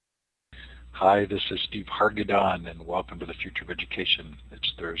Hi, this is Steve Hargadon, and welcome to the Future of Education.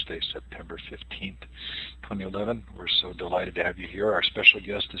 It's Thursday, September 15th, 2011. We're so delighted to have you here. Our special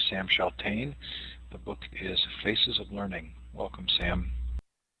guest is Sam Chaltain. The book is Faces of Learning. Welcome, Sam.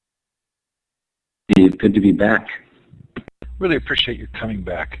 Steve, good to be back. Really appreciate you coming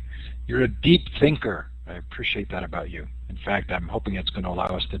back. You're a deep thinker. I appreciate that about you. In fact, I'm hoping it's going to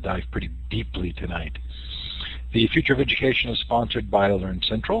allow us to dive pretty deeply tonight. The Future of Education is sponsored by Learn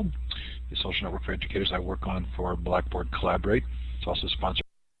Central, the social network for educators I work on for Blackboard Collaborate. It's also sponsored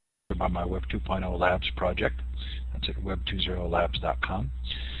by my Web 2.0 Labs project. That's at web20labs.com.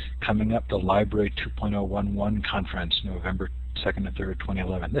 Coming up, the Library 2.011 conference, November 2nd and 3rd,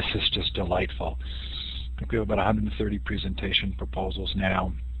 2011. This is just delightful. I think we have about 130 presentation proposals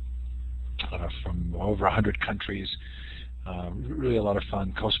now from over 100 countries. Really a lot of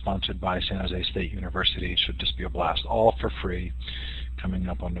fun, co-sponsored by San Jose State University. Should just be a blast, all for free, coming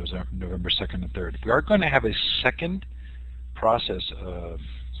up on November 2nd and 3rd. We are going to have a second process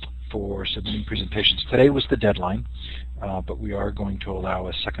for submitting presentations. Today was the deadline, but we are going to allow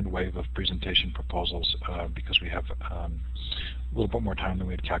a second wave of presentation proposals because we have a little bit more time than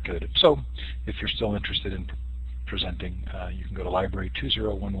we had calculated. So if you're still interested in presenting, you can go to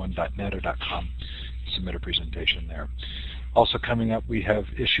library2011.net or .com, submit a presentation there. Also coming up, we have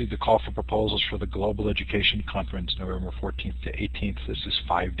issued the call for proposals for the Global Education Conference, November 14th to 18th. This is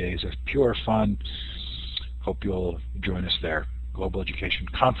 5 days of pure fun. Hope you'll join us there.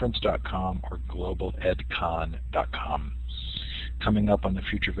 globaleducationconference.com or globaledcon.com. Coming up on the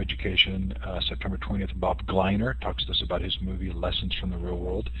Future of Education, September 20th, Bob Gleiner talks to us about his movie Lessons from the Real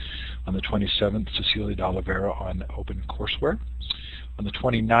World. On the 27th, Cecilia D'Oliveira on open courseware. On the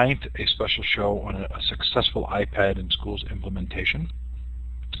 29th, a special show on a successful iPad in schools implementation.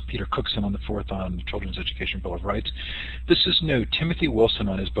 Peter Cookson on the 4th on the Children's Education Bill of Rights. This is new. Timothy Wilson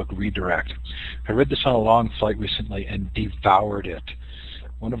on his book Redirect. I read this on a long flight recently and devoured it.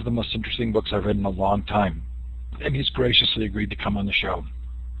 One of the most interesting books I've read in a long time. And he's graciously agreed to come on the show.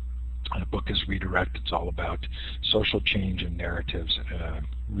 The book is Redirect. It's all about social change and narratives.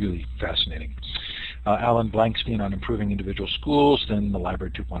 Really fascinating. Alan Blankstein on improving individual schools, then the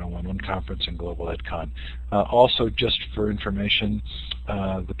Library 2.011 conference and Global EdCon. Also, just for information,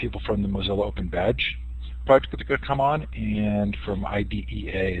 the people from the Mozilla Open Badge project that could come on, and from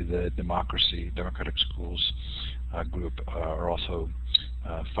IDEA, the Democratic Schools group, are also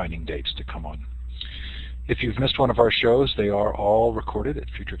finding dates to come on. If you've missed one of our shows, they are all recorded at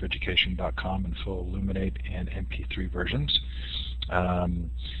futureofeducation.com in full Illuminate and MP3 versions.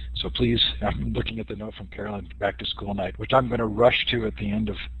 So please, I'm looking at the note from Carolyn, back to school night, which I'm going to rush to at the end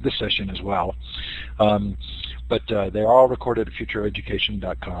of this session as well. But they're all recorded at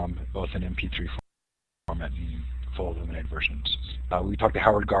futureofeducation.com, both in MP3 format and full Illuminate versions. We talked to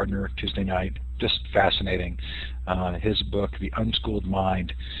Howard Gardner Tuesday night, just fascinating. His book, The Unschooled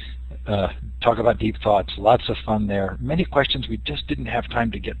Mind. Talk about deep thoughts, lots of fun there. Many questions we just didn't have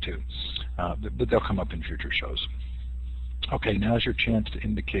time to get to, but they'll come up in future shows. Okay, now's your chance to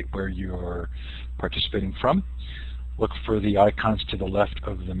indicate where you're participating from. Look for the icons to the left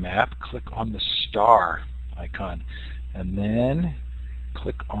of the map. Click on the star icon, and then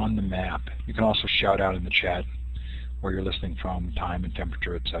click on the map. You can also shout out in the chat where you're listening from, time and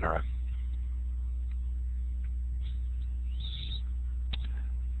temperature, etc.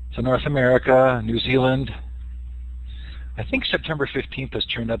 So North America, New Zealand. I think September 15th has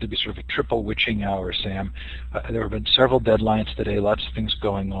turned out to be sort of a triple witching hour, Sam. There have been several deadlines today, lots of things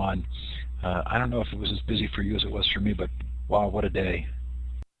going on. I don't know if it was as busy for you as it was for me, but wow, what a day.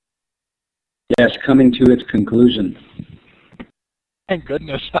 Yes, coming to its conclusion. Thank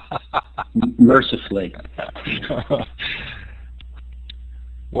goodness. Mercifully.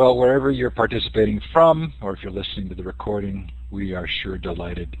 Well, wherever you're participating from, or if you're listening to the recording, we are sure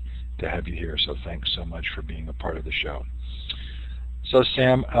delighted to have you here. So thanks so much for being a part of the show. So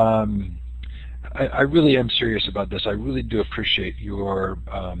Sam, I really am serious about this. I really do appreciate your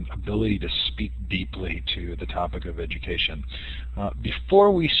ability to speak deeply to the topic of education.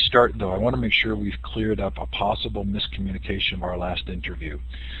 Before we start, though, I want to make sure we've cleared up a possible miscommunication of our last interview.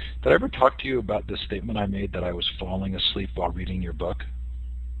 Did I ever talk to you about this statement I made that I was falling asleep while reading your book?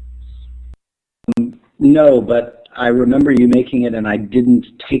 No, but I remember you making it, and I didn't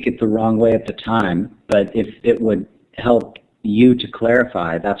take it the wrong way at the time. But if it would help you to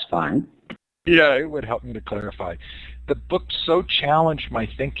clarify, that's fine. Yeah, it would help me to clarify. The book so challenged my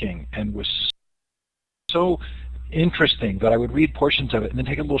thinking and was so interesting that I would read portions of it and then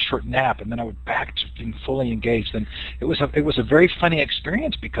take a little short nap, and then I would back to being fully engaged. And it was a very funny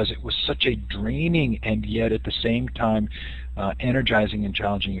experience because it was such a draining and yet at the same time energizing and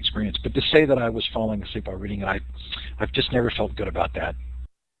challenging experience. But to say that I was falling asleep while reading it, I've just never felt good about that.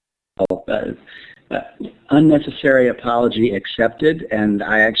 Unnecessary apology accepted, and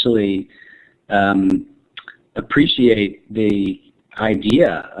I actually appreciate the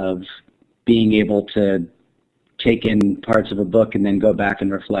idea of being able to take in parts of a book and then go back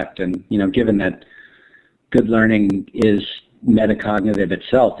and reflect. And given that good learning is metacognitive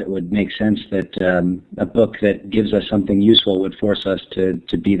itself, it would make sense that a book that gives us something useful would force us to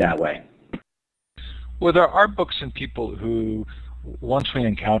be that way. Well, there are books and people who, once we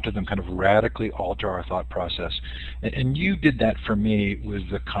encounter them, kind of radically alter our thought process. And you did that for me with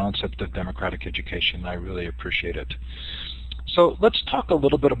the concept of democratic education. I really appreciate it. So let's talk a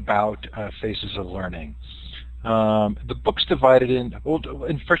little bit about Faces of Learning. The book's divided in,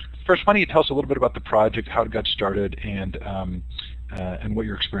 first, why don't you tell us a little bit about the project, how it got started, and what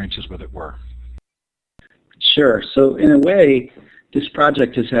your experiences with it were? Sure. So in a way, this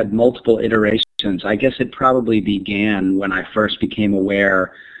project has had multiple iterations. I guess it probably began when I first became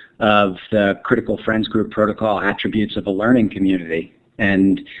aware of the Critical Friends Group protocol attributes of a learning community,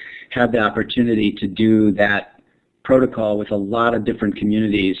 and had the opportunity to do that protocol with a lot of different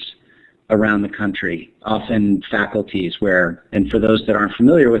communities around the country, often faculties and for those that aren't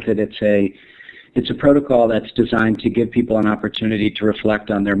familiar with it, it's a protocol that's designed to give people an opportunity to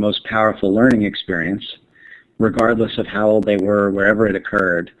reflect on their most powerful learning experience, regardless of how old they were, wherever it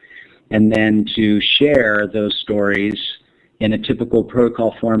occurred, and then to share those stories in a typical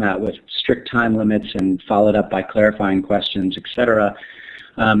protocol format with strict time limits and followed up by clarifying questions, etc.,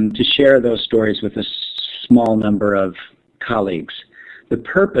 to share those stories with a small number of colleagues. The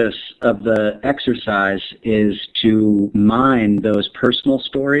purpose of the exercise is to mine those personal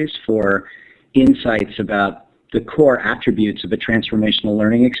stories for insights about the core attributes of a transformational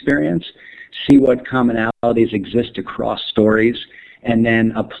learning experience, see what commonalities exist across stories, and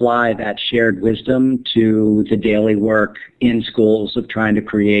then apply that shared wisdom to the daily work in schools of trying to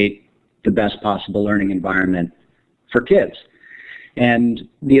create the best possible learning environment for kids. And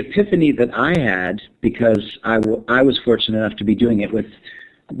the epiphany that I had, because I was fortunate enough to be doing it with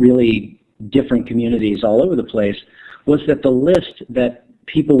really different communities all over the place, was that the list that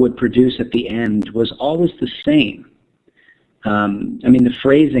people would produce at the end was always the same. The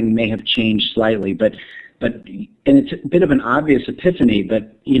phrasing may have changed slightly, but and it's a bit of an obvious epiphany,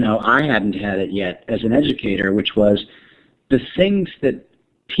 but I hadn't had it yet as an educator, which was the things that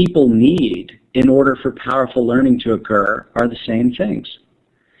people need in order for powerful learning to occur are the same things.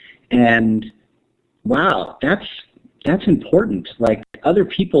 And wow, that's important. Like, other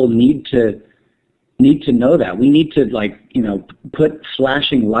people need to know that. We need to put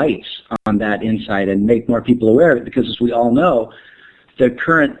flashing lights on that insight and make more people aware of it, because as we all know,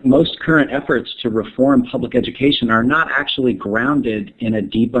 the most current efforts to reform public education are not actually grounded in a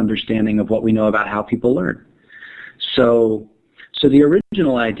deep understanding of what we know about how people learn. So the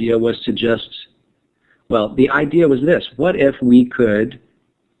original idea was the idea was this: what if we could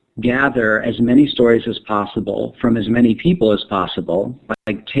gather as many stories as possible from as many people as possible,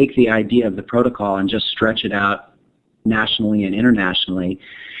 like take the idea of the protocol and just stretch it out nationally and internationally,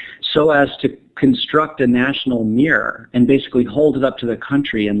 so as to construct a national mirror and basically hold it up to the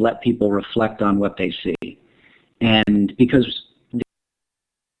country and let people reflect on what they see. And because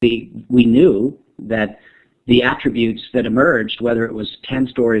we knew that the attributes that emerged, whether it was 10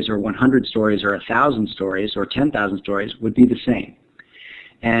 stories or 100 stories or 1,000 stories or 10,000 stories, would be the same.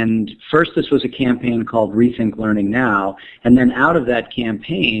 And first, this was a campaign called Rethink Learning Now, and then out of that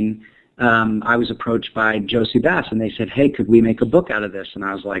campaign, I was approached by Josie Bass, and they said, hey, could we make a book out of this? And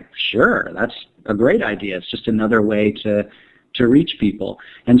I was like, sure, that's a great idea. It's just another way to reach people.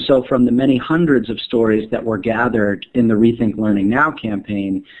 And so from the many hundreds of stories that were gathered in the Rethink Learning Now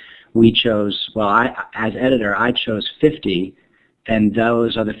campaign, we chose, as editor, I chose 50, and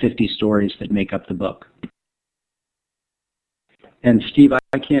those are the 50 stories that make up the book. And Steve,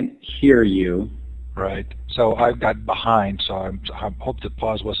 I can't hear you. Right. So I got behind, so I hope the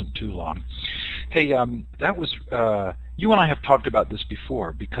pause wasn't too long. Hey, that was, you and I have talked about this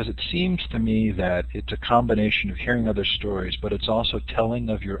before, because it seems to me that it's a combination of hearing other stories, but it's also telling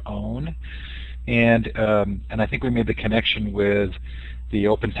of your own. And I think we made the connection with the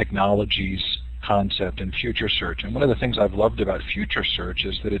open technologies concept and future search. And one of the things I've loved about future search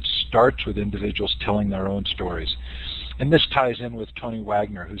is that it starts with individuals telling their own stories. And this ties in with Tony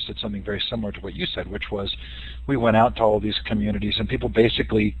Wagner, who said something very similar to what you said, which was we went out to all these communities and people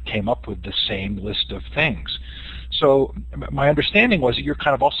basically came up with the same list of things. So my understanding was that you're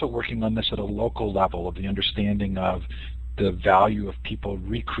kind of also working on this at a local level of the understanding of the value of people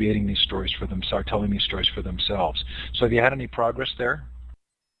recreating these stories for themselves, telling these stories for themselves. So have you had any progress there?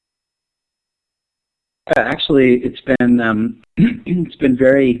 Actually, it's been it's been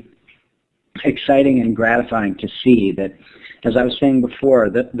very exciting and gratifying to see that, as I was saying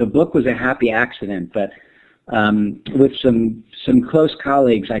before, the book was a happy accident, but with some close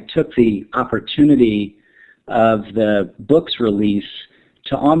colleagues, I took the opportunity of the book's release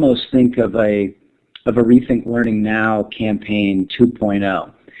to almost think of a Rethink Learning Now campaign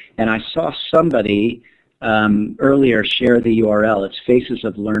 2.0. And I saw somebody earlier share the URL. It's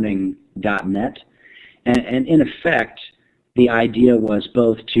facesoflearning.net. And in effect, the idea was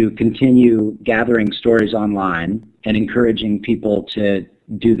both to continue gathering stories online and encouraging people to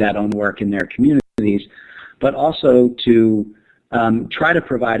do that own work in their communities, but also to try to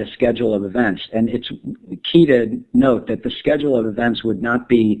provide a schedule of events. And it's key to note that the schedule of events would not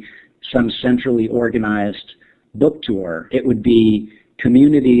be some centrally organized book tour. It would be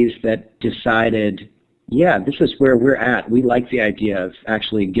communities that decided, yeah, this is where we're at. We like the idea of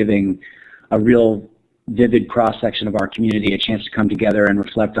actually giving a real vivid cross-section of our community a chance to come together and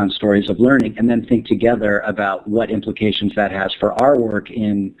reflect on stories of learning, and then think together about what implications that has for our work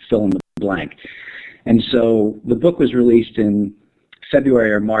in fill in the blank. And so the book was released in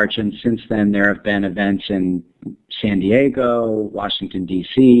February or March, and since then there have been events in San Diego, Washington,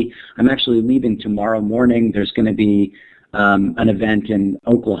 D.C. I'm actually leaving tomorrow morning. There's going to be an event in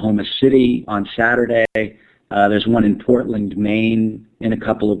Oklahoma City on Saturday. There's one in Portland, Maine in a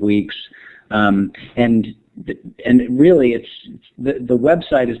couple of weeks. And really, the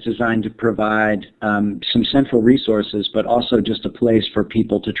website is designed to provide some central resources, but also just a place for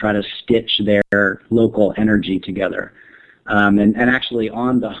people to try to stitch their local energy together. And actually,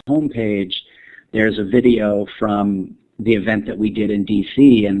 on the homepage, there's a video from the event that we did in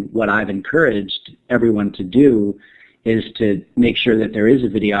D.C. And what I've encouraged everyone to do is to make sure that there is a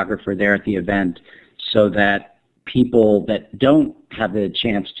videographer there at the event, so that people that don't have the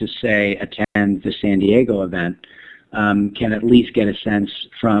chance to, say, attend the San Diego event can at least get a sense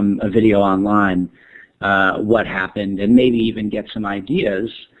from a video online what happened, and maybe even get some ideas,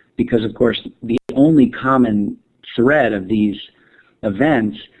 because, of course, the only common thread of these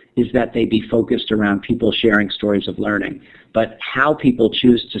events is that they be focused around people sharing stories of learning. But how people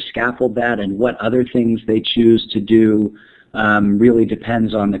choose to scaffold that and what other things they choose to do really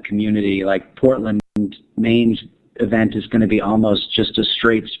depends on the community. Like Portland, Maine's event is going to be almost just a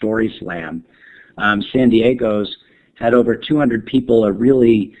straight story slam. San Diego's had over 200 people, a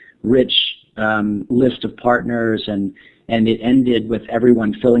really rich list of partners, and it ended with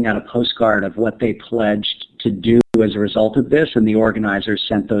everyone filling out a postcard of what they pledged to do as a result of this, and the organizers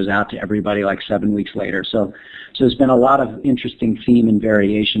sent those out to everybody like 7 weeks later. So there's been a lot of interesting theme and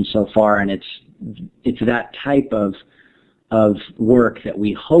variation so far, and it's that type of work that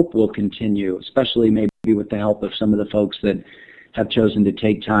we hope will continue, especially maybe with the help of some of the folks that have chosen to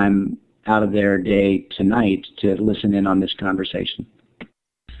take time out of their day tonight to listen in on this conversation.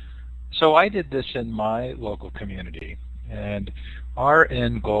 So I did this in my local community, and our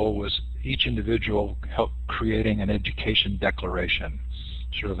end goal was each individual help creating an education declaration,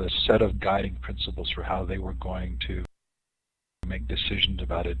 sort of a set of guiding principles for how they were going to make decisions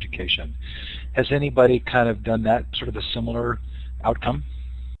about education. Has anybody kind of done that, sort of a similar outcome?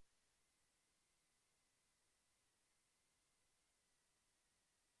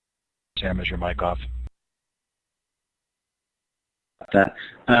 Sam, is your mic off?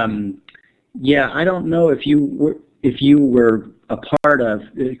 Yeah, I don't know if you were a part of,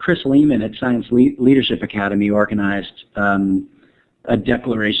 Chris Lehman at Science Leadership Academy organized a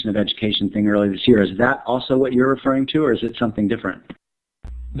declaration of education thing earlier this year. Is that also what you're referring to, or is it something different?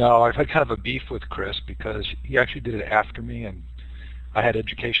 No, I've had kind of a beef with Chris because he actually did it after me, and I had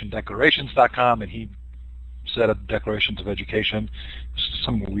educationdeclarations.com, and he set up declarations of education,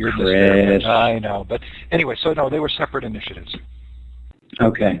 some weirdness there. I know, but anyway, so no, they were separate initiatives.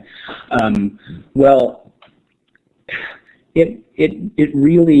 Okay. Well, it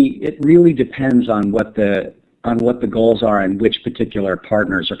really depends on what the goals are and which particular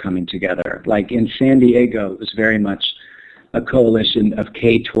partners are coming together. Like in San Diego, it was very much a coalition of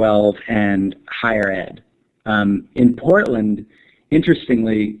K-12 and higher ed. In Portland,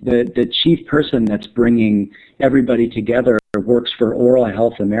 interestingly, the chief person that's bringing everybody together works for Oral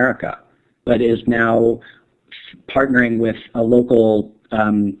Health America, but is now partnering with a local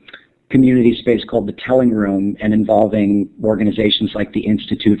community space called the Telling Room and involving organizations like the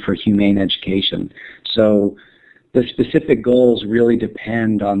Institute for Humane Education. So the specific goals really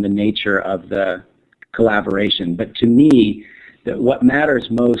depend on the nature of the collaboration. But to me, what matters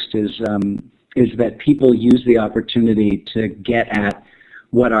most is that people use the opportunity to get at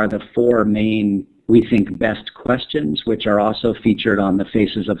what are the four main, we think, best questions, which are also featured on the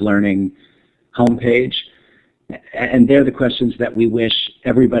Faces of Learning homepage. And they're the questions that we wish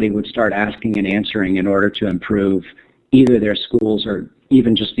everybody would start asking and answering in order to improve either their schools or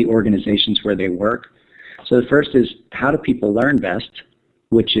even just the organizations where they work. So the first is, how do people learn best,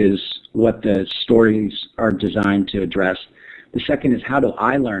 which is what the stories are designed to address. The second is, how do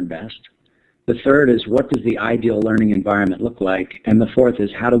I learn best? The third is, what does the ideal learning environment look like? And the fourth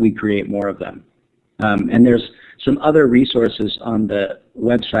is, how do we create more of them? And there's some other resources on the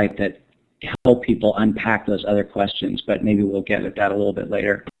website that help people unpack those other questions, but maybe we'll get at that a little bit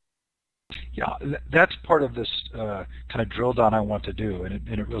later. Yeah, that's part of this kind of drill down I want to do, and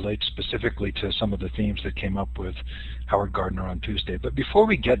it relates specifically to some of the themes that came up with Howard Gardner on Tuesday. But before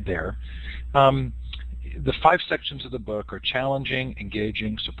we get there, the 5 sections of the book are challenging,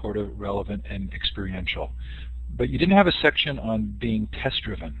 engaging, supportive, relevant, and experiential. But you didn't have a section on being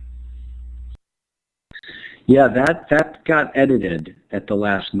test-driven. Yeah, that got edited at the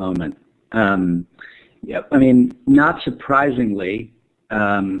last moment. Yeah, I mean, not surprisingly,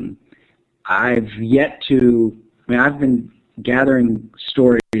 I've been gathering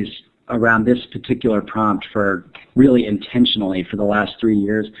stories around this particular prompt really intentionally for the last 3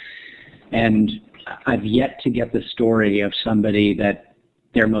 years, and I've yet to get the story of somebody that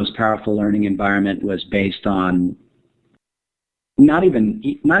their most powerful learning environment was based on not even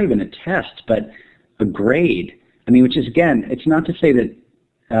a test, but a grade. I mean, which is, again, it's not to say that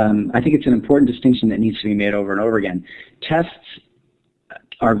I think it's an important distinction that needs to be made over and over again. Tests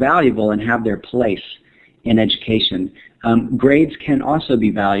are valuable and have their place in education. Grades can also be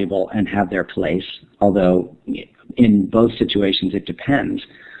valuable and have their place, although in both situations it depends.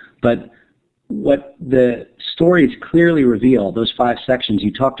 But what the stories clearly reveal, those 5 sections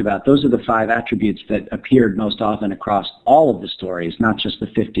you talked about, those are the 5 attributes that appeared most often across all of the stories, not just the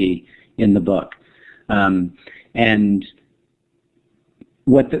 50 in the book. And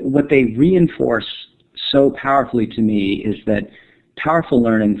what they reinforce so powerfully to me is that powerful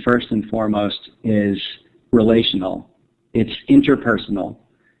learning, first and foremost, is relational. It's interpersonal.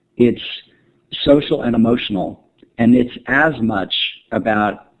 It's social and emotional. And it's as much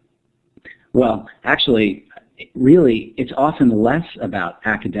about, well, actually, really, it's often less about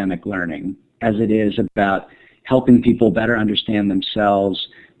academic learning as it is about helping people better understand themselves,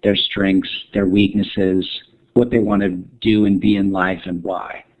 their strengths, their weaknesses, what they want to do and be in life, and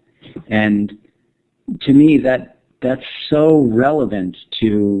why. And to me, that's so relevant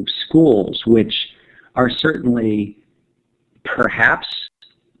to schools, which are certainly perhaps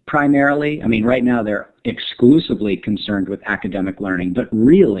primarily, I mean, right now they're exclusively concerned with academic learning, but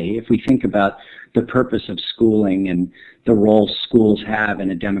really, if we think about the purpose of schooling and the role schools have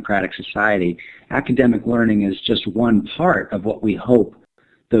in a democratic society, academic learning is just one part of what we hope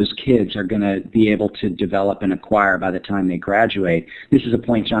those kids are going to be able to develop and acquire by the time they graduate. This is a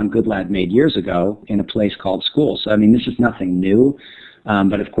point John Goodlad made years ago in a place called school. So, I mean, this is nothing new.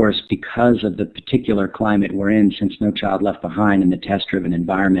 But of course, because of the particular climate we're in since No Child Left Behind and the test-driven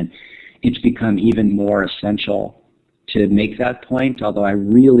environment, it's become even more essential to make that point, although I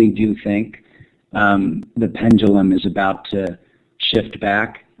really do think the pendulum is about to shift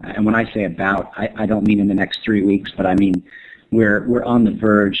back. And when I say about, I don't mean in the next 3 weeks, but I mean we're on the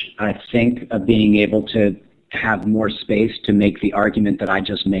verge, I think, of being able to have more space to make the argument that I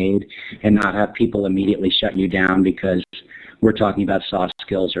just made and not have people immediately shut you down because we're talking about soft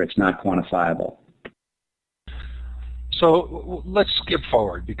skills or it's not quantifiable. So let's skip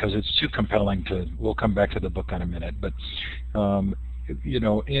forward because it's too compelling we'll come back to the book in a minute, but you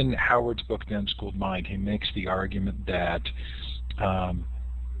know, in Howard's book, The Unschooled Mind, he makes the argument that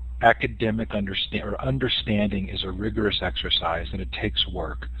academic understanding is a rigorous exercise and it takes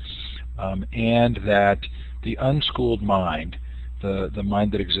work, and that the unschooled mind, the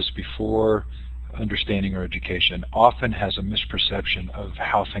mind that exists before understanding or education, often has a misperception of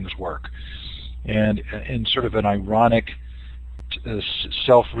how things work. And in sort of an ironic,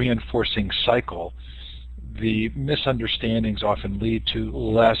 self-reinforcing cycle, the misunderstandings often lead to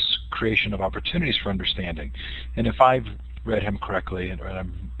less creation of opportunities for understanding. And if I've read him correctly,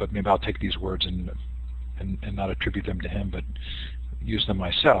 but maybe I'll take these words and not attribute them to him, but use them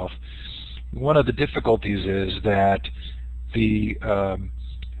myself. One of the difficulties is that the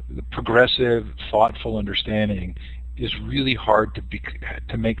progressive, thoughtful understanding is really hard to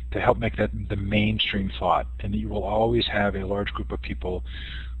help make that the mainstream thought, and you will always have a large group of people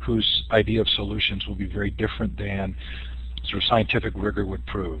whose idea of solutions will be very different than sort of scientific rigor would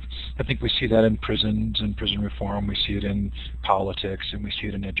prove. I think we see that in prisons and prison reform. We see it in politics, and we see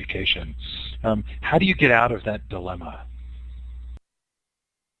it in education. How do you get out of that dilemma?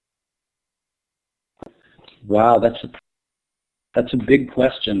 Wow, that's a big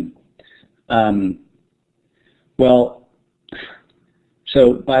question. Well,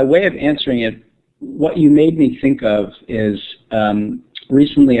 so by way of answering it, what you made me think of is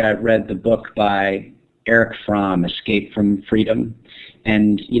recently I read the book by Erich Fromm, Escape from Freedom,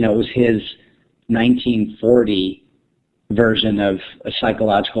 and it was his 1940 version of a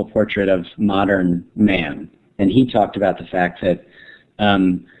psychological portrait of modern man, and he talked about the fact that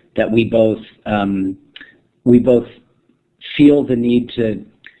that we both feel the need to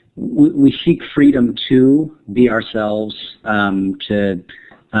we seek freedom to be ourselves, to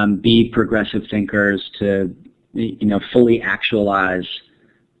be progressive thinkers, to fully actualize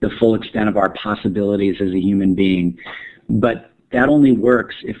the full extent of our possibilities as a human being. But that only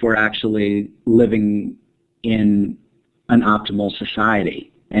works if we're actually living in an optimal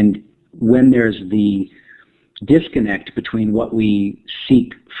society. And when there's the disconnect between what we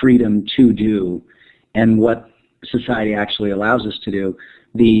seek freedom to do and what society actually allows us to do,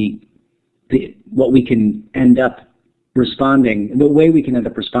 what we can end up responding, the way we can end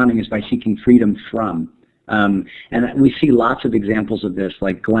up responding is by seeking freedom from. And we see lots of examples of this,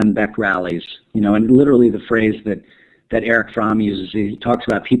 like Glenn Beck rallies, and literally the phrase that Erich Fromm uses, he talks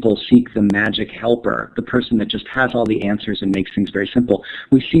about people seek the magic helper, the person that just has all the answers and makes things very simple.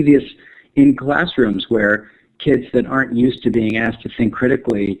 We see this in classrooms where kids that aren't used to being asked to think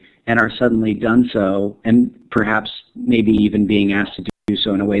critically and are suddenly done so, and perhaps maybe even being asked to do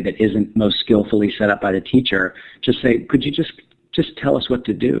so in a way that isn't most skillfully set up by the teacher, just say, could you just tell us what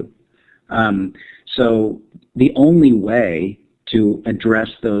to do? So the only way to address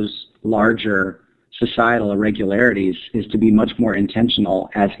those larger societal irregularities is to be much more intentional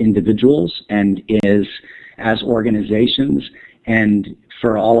as individuals and as organizations, and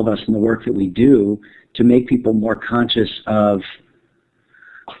for all of us in the work that we do, to make people more conscious of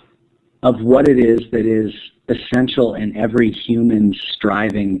what it is that is essential in every human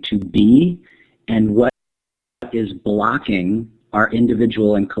striving to be, and what is blocking our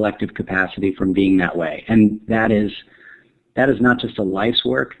individual and collective capacity from being that way. And that is not just a life's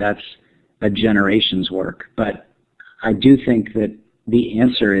work, that's a generation's work. But I do think that the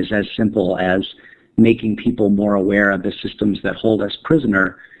answer is as simple as making people more aware of the systems that hold us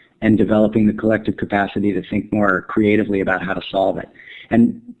prisoner and developing the collective capacity to think more creatively about how to solve it.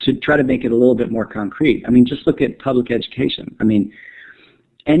 And to try to make it a little bit more concrete, just look at public education.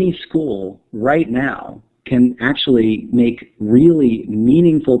 Any school right now can actually make really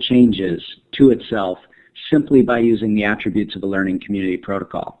meaningful changes to itself simply by using the attributes of the learning community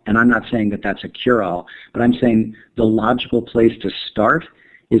protocol. And I'm not saying that that's a cure-all, but I'm saying the logical place to start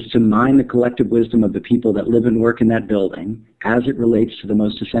is to mine the collective wisdom of the people that live and work in that building as it relates to the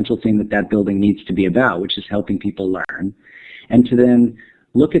most essential thing that building needs to be about, which is helping people learn, and to then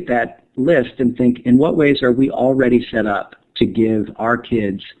look at that list and think, in what ways are we already set up to give our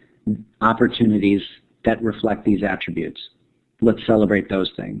kids opportunities that reflect these attributes? Let's celebrate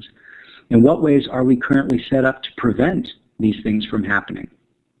those things. In what ways are we currently set up to prevent these things from happening?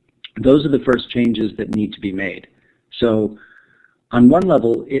 Those are the first changes that need to be made. So on one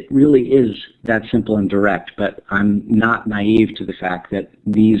level, it really is that simple and direct, but I'm not naive to the fact that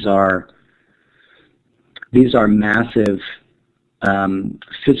these are massive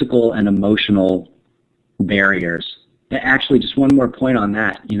physical and emotional barriers. Actually, just one more point on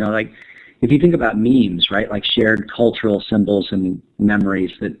that, if you think about memes, right, like shared cultural symbols and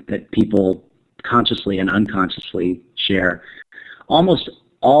memories that people consciously and unconsciously share, almost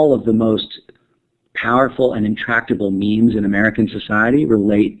all of the most powerful and intractable memes in American society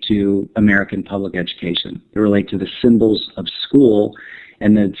relate to American public education. They relate to the symbols of school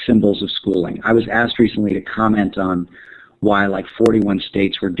and the symbols of schooling. I was asked recently to comment on why 41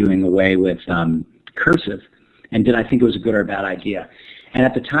 states were doing away with cursive, and did I think it was a good or a bad idea? And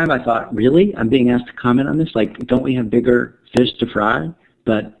at the time I thought, really? I'm being asked to comment on this? Don't we have bigger fish to fry?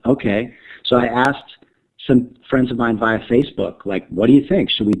 But okay. So I asked some friends of mine via Facebook, what do you think?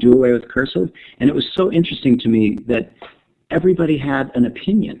 Should we do away with cursive? And it was so interesting to me that everybody had an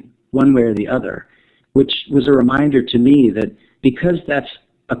opinion, one way or the other, which was a reminder to me that because that's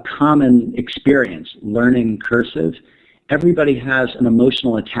a common experience, learning cursive, everybody has an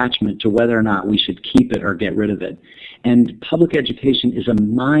emotional attachment to whether or not we should keep it or get rid of it. And public education is a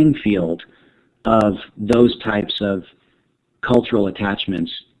minefield of those types of cultural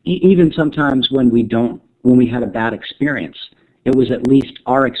attachments, even sometimes when we had a bad experience. It was at least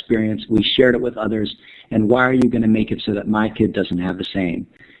our experience. We shared it with others. And why are you going to make it so that my kid doesn't have the same?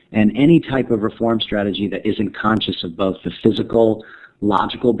 And any type of reform strategy that isn't conscious of both the physical,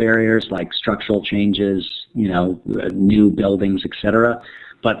 logical barriers like structural changes, new buildings, etc.,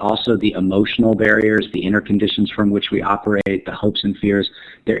 but also the emotional barriers, the inner conditions from which we operate, the hopes and fears,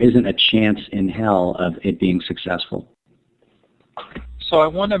 there isn't a chance in hell of it being successful. So I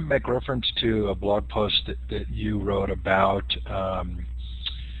want to make reference to a blog post that you wrote about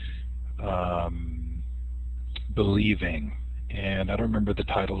believing, and I don't remember the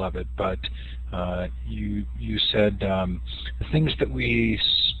title of it, but you said the things that we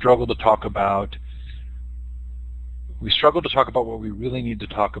struggle to talk about. We struggle to talk about what we really need to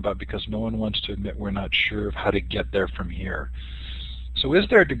talk about because no one wants to admit we're not sure of how to get there from here. So is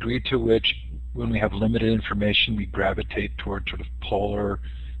there a degree to which, when we have limited information, we gravitate toward sort of polar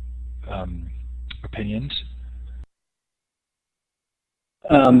opinions?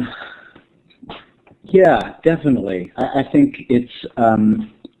 Yeah, definitely. I think it's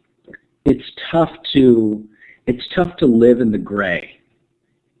tough to live in the gray,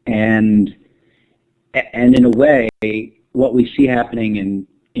 and in a way, what we see happening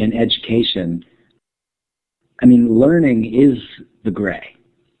in education, I mean, learning is the gray,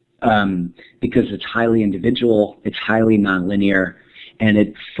 because it's highly individual, it's highly nonlinear, and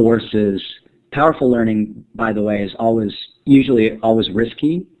it forces. Powerful learning, by the way, is usually always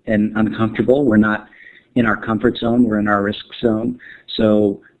risky and uncomfortable. We're not in our comfort zone, we're in our risk zone.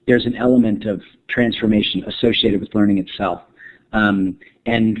 So there's an element of transformation associated with learning itself.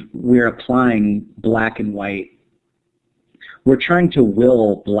 And we're applying black and white. We're trying to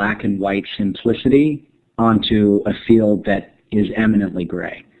will black and white simplicity onto a field that is eminently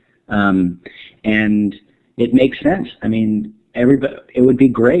gray. And it makes sense. I mean, it would be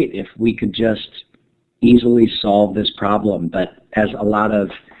great if we could just easily solve this problem, but as a lot of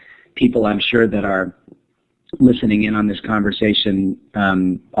people I'm sure that are listening in on this conversation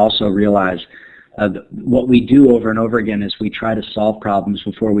also realize, what we do over and over again is we try to solve problems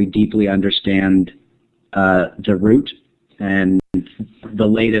before we deeply understand the root, and the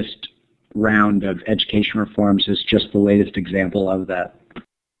latest round of education reforms is just the latest example of that.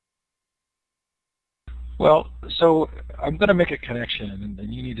 Well, so I'm going to make a connection,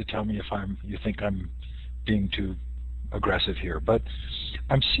 and you need to tell me if you think I'm being too aggressive here. But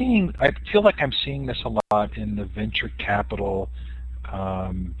I feel like I'm seeing this a lot in the venture capital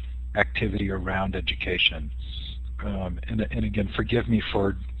activity around education. And again, forgive me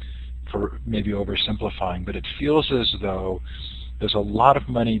for maybe oversimplifying, but it feels as though there's a lot of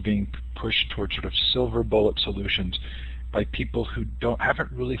money being pushed towards sort of silver bullet solutions by people who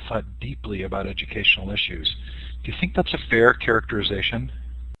haven't really thought deeply about educational issues. Do you think that's a fair characterization?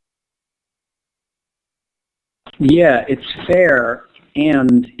 Yeah, it's fair,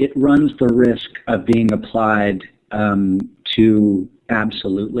 and it runs the risk of being applied to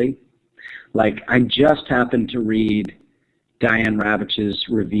absolutely. Like, I just happened to read Diane Ravitch's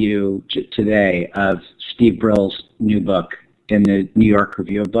review today of Steve Brill's new book in the New York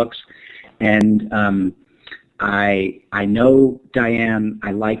Review of Books, and I know Diane,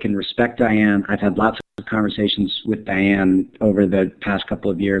 I like and respect Diane. I've had lots of conversations with Diane over the past couple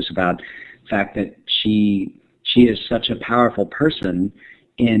of years about the fact that she is such a powerful person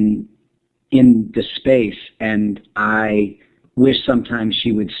in the space, and I wish sometimes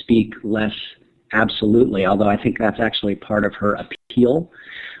she would speak less absolutely, although I think that's actually part of her appeal.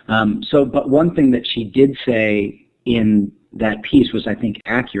 But one thing that she did say in that piece was, I think,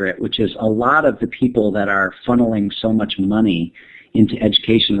 accurate, which is a lot of the people that are funneling so much money into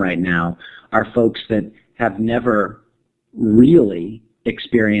education right now are folks that have never really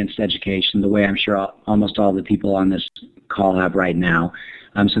experienced education the way I'm sure almost all the people on this call have right now.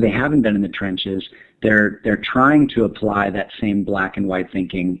 So they haven't been in the trenches. They're trying to apply that same black and white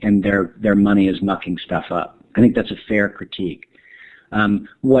thinking, and their money is mucking stuff up. I think that's a fair critique.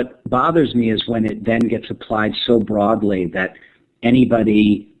 What bothers me is when it then gets applied so broadly that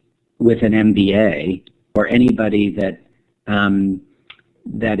anybody with an MBA or anybody that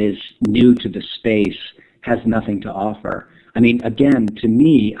is new to the space has nothing to offer. I mean, again, to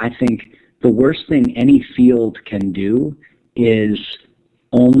me, I think the worst thing any field can do is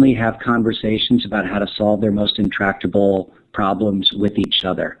only have conversations about how to solve their most intractable problems with each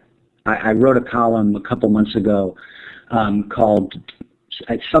other. I wrote a column a couple months ago called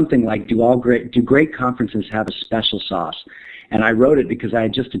something like, do great conferences have a special sauce? And I wrote it because I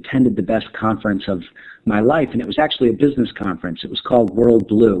had just attended the best conference of my life, and it was actually a business conference. It was called World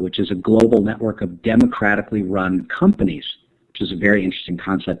Blue, which is a global network of democratically run companies, which is a very interesting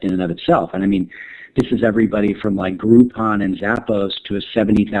concept in and of itself. And I mean, this is everybody from like Groupon and Zappos to a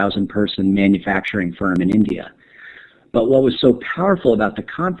 70,000 person manufacturing firm in India. But what was so powerful about the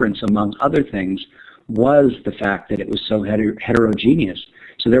conference, among other things, was the fact that it was so heterogeneous.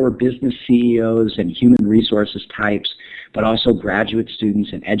 So there were business CEOs and human resources types, but also graduate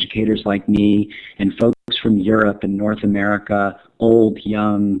students and educators like me, and folks from Europe and North America, old,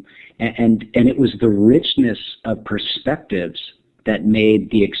 young, and it was the richness of perspectives that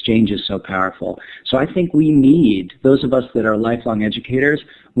made the exchanges so powerful. So I think we need, those of us that are lifelong educators,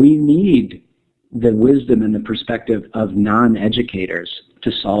 we need the wisdom and the perspective of non-educators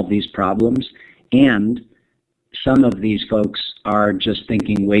to solve these problems. And some of these folks are just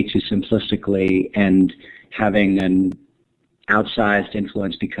thinking way too simplistically and having an outsized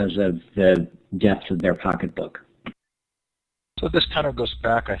influence because of the depth of their pocketbook. So this kind of goes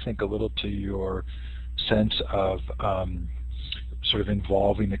back, I think, a little to your sense of sort of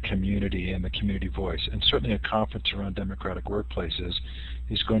involving the community and the community voice. And certainly a conference around democratic workplaces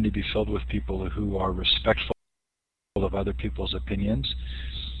is going to be filled with people who are respectful of other people's opinions.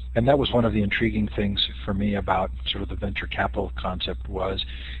 And that was one of the intriguing things for me about sort of the venture capital concept was,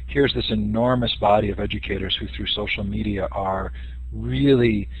 here's this enormous body of educators who through social media are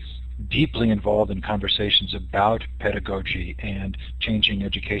really deeply involved in conversations about pedagogy and changing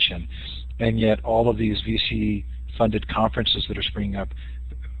education. And yet all of these VC-funded conferences that are springing up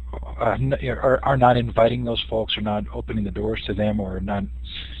are not inviting those folks, or not opening the doors to them, or not,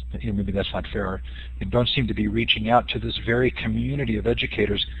 maybe that's not fair, they don't seem to be reaching out to this very community of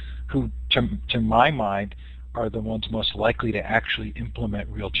educators who, to my mind, are the ones most likely to actually implement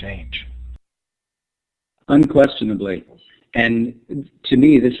real change. Unquestionably. And to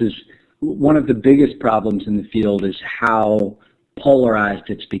me, this is one of the biggest problems in the field, is how polarized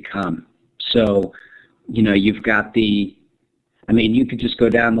it's become. So, you know, you've got you could just go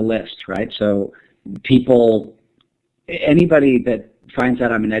down the list, right? So anybody that finds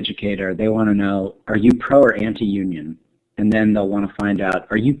out I'm an educator, they want to know, are you pro or anti-union? And then they'll want to find out,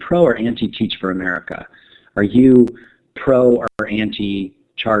 are you pro or anti-Teach for America? Are you pro or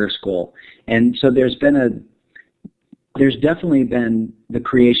anti-charter school? And so there's definitely been the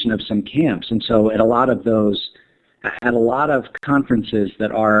creation of some camps. And so at a lot of conferences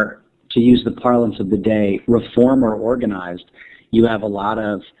that are, to use the parlance of the day, reform or organized, you have a lot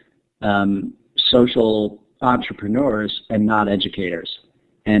of social entrepreneurs and not educators.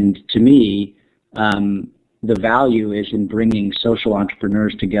 And to me, the value is in bringing social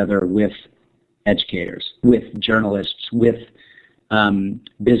entrepreneurs together with educators, with journalists, with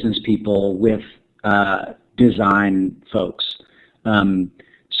business people, with design folks.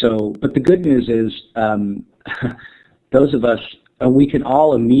 But the good news is those of us, we can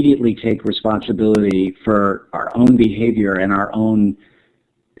all immediately take responsibility for our own behavior and our own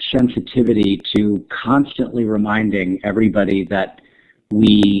sensitivity to constantly reminding everybody that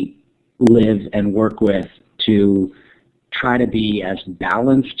we live and work with to try to be as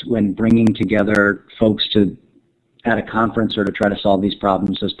balanced when bringing together folks at a conference or to try to solve these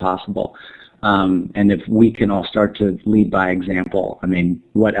problems as possible. And if we can all start to lead by example, I mean,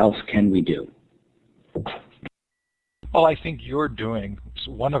 what else can we do? Well, I think you're doing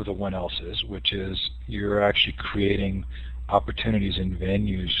one of the one else's, which is you're actually creating opportunities and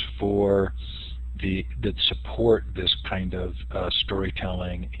venues for that support this kind of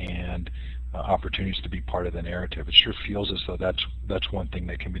storytelling and opportunities to be part of the narrative. It sure feels as though that's one thing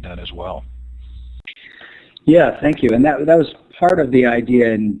that can be done as well. Yeah, thank you. And that was part of the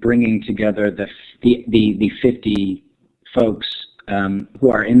idea in bringing together the 50 folks who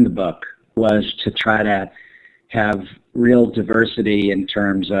are in the book, was to try to have real diversity in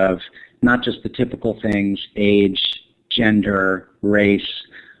terms of not just the typical things, age, gender, race,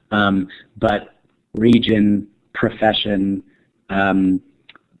 but region, profession,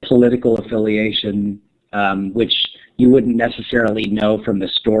 political affiliation, which you wouldn't necessarily know from the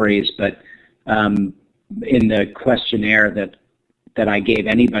stories, but in the questionnaire that I gave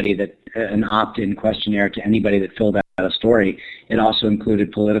anybody, an opt-in questionnaire to anybody that filled out a story, it also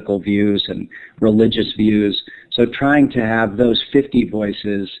included political views and religious views. So trying to have those 50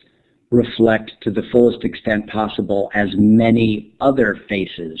 voices reflect to the fullest extent possible as many other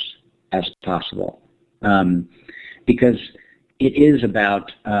faces as possible. Because it is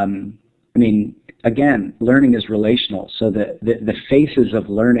about, again, learning is relational. So the Faces of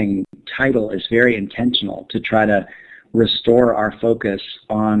Learning title is very intentional to try to restore our focus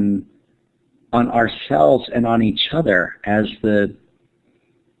on ourselves and on each other as the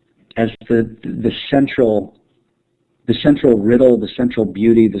central riddle, the central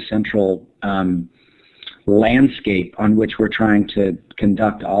beauty, the central landscape on which we're trying to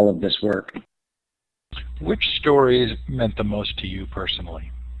conduct all of this work. Which stories meant the most to you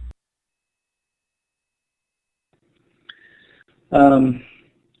personally?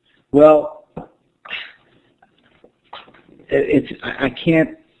 Well, I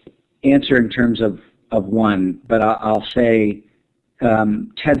can't answer in terms of one, but I'll say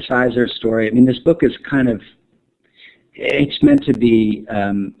Ted Sizer's story. I mean, this book is it's meant to be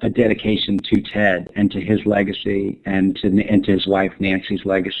a dedication to Ted and to his legacy and to his wife Nancy's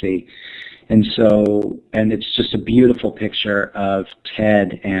legacy. And it's just a beautiful picture of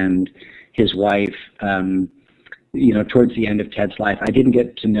Ted and his wife, towards the end of Ted's life. I didn't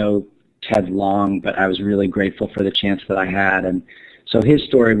get to know Ted long, but I was really grateful for the chance that I had. And so his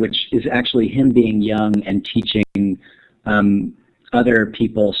story, which is actually him being young and teaching other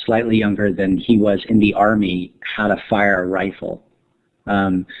people slightly younger than he was in the Army how to fire a rifle.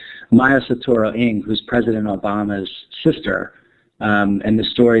 Maya Soetoro Ng, who's President Obama's sister, and the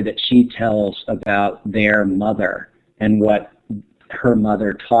story that she tells about their mother and what her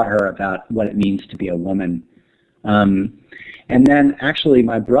mother taught her about what it means to be a woman. And then actually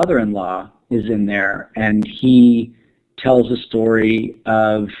my brother-in-law is in there, and he tells a story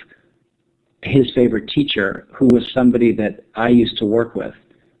of his favorite teacher, who was somebody that I used to work with,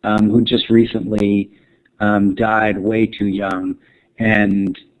 who just recently died way too young,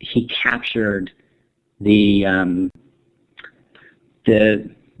 and he captured the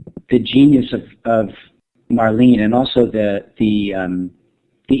genius of Marlene, and also the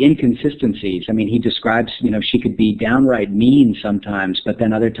inconsistencies. I mean, he describes, she could be downright mean sometimes, but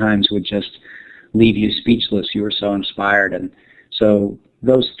then other times would just leave you speechless. You were so inspired. And so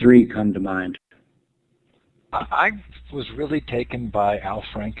those three come to mind. I was really taken by Al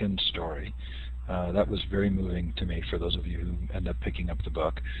Franken's story. That was very moving to me, for those of you who end up picking up the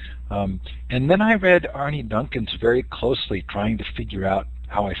book. And then I read Arne Duncan's very closely, trying to figure out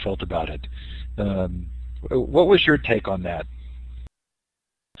how I felt about it. What was your take on that?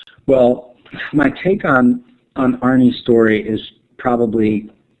 Well, my take on Arne's story is probably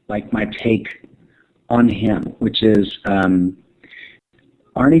like my take on him, which is Arne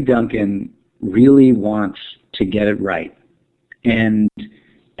Duncan really wants to get it right. And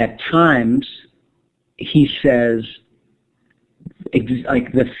at times he says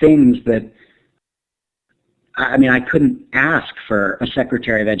like the things that, I mean, I couldn't ask for a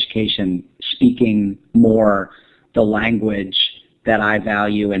Secretary of Education speaking more the language that I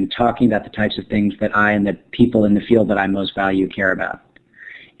value and talking about the types of things that I and the people in the field that I most value care about.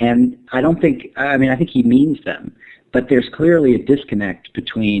 And I think he means them, but there's clearly a disconnect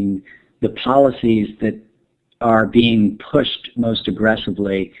between the policies that are being pushed most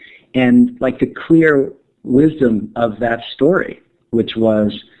aggressively and like the clear wisdom of that story, which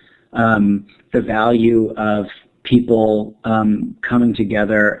was the value of people coming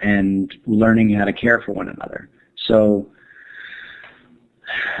together and learning how to care for one another. So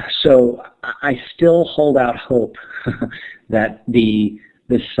I still hold out hope that the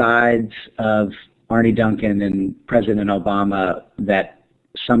sides of Arne Duncan and President Obama that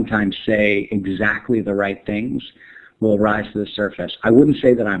sometimes say exactly the right things will rise to the surface. I wouldn't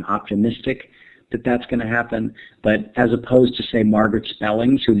say that I'm optimistic that that's going to happen, but as opposed to, say, Margaret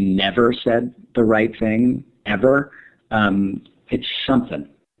Spellings, who never said the right thing ever, it's something.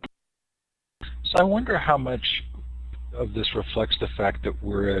 So I wonder how much of this reflects the fact that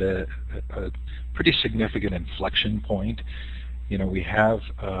we're at a pretty significant inflection point. We have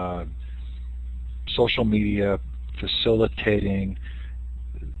social media facilitating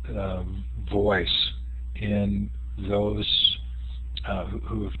voice in those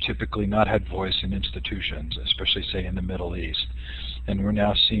who have typically not had voice in institutions, especially, say, in the Middle East. And we're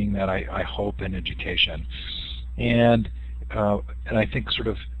now seeing that, I hope, in education. And I think sort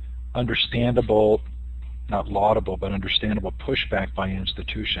of understandable, not laudable, but understandable pushback by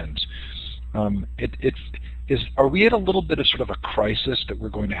institutions. Are we at a little bit of sort of a crisis that we're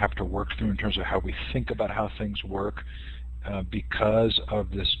going to have to work through in terms of how we think about how things work because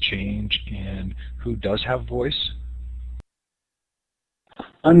of this change in who does have voice?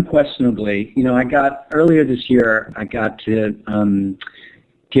 Unquestionably. Earlier this year, I got to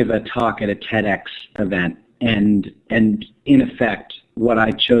give a talk at a TEDx event, and in effect, what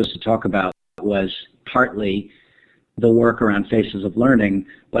I chose to talk about was partly the work around Faces of Learning,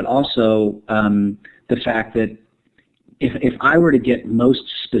 but also the fact that if I were to get most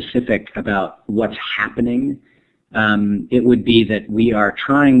specific about what's happening, it would be that we are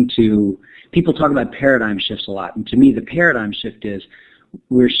trying to, people talk about paradigm shifts a lot, and to me the paradigm shift is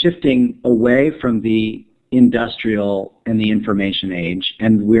we're shifting away from the industrial and the information age,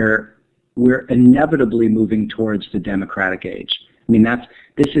 and we're we're inevitably moving towards the democratic age. I mean,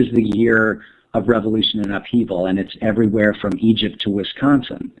 this is the year of revolution and upheaval, and it's everywhere from Egypt to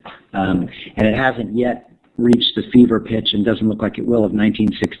Wisconsin. And it hasn't yet reached the fever pitch and doesn't look like it will of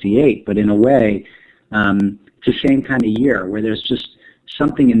 1968, but in a way, it's the same kind of year where there's just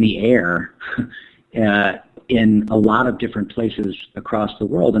something in the air in a lot of different places across the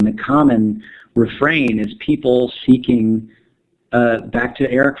world. And the common refrain is people seeking back to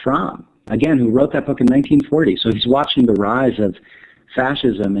Erich Fromm, again, who wrote that book in 1940. So he's watching the rise of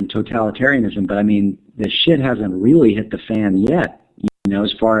fascism and totalitarianism, but I mean, the shit hasn't really hit the fan yet,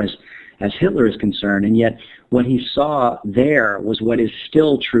 as far as Hitler is concerned. And yet what he saw there was what is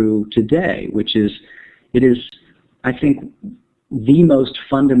still true today, which is, it is, I think, the most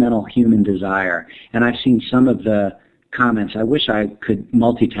fundamental human desire. And I've seen some of the comments. I wish I could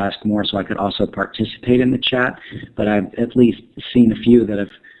multitask more so I could also participate in the chat, but I've at least seen a few that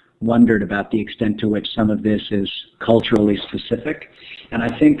have wondered about the extent to which some of this is culturally specific. And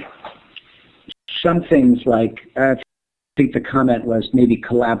I think some things like, I think the comment was maybe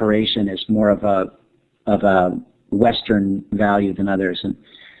collaboration is more of a Western value than others. And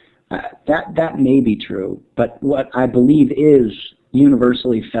that may be true, but what I believe is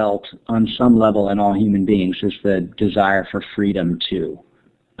universally felt on some level in all human beings is the desire for freedom too.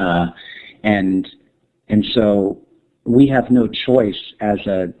 And so we have no choice as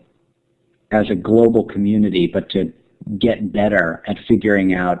a global community but to get better at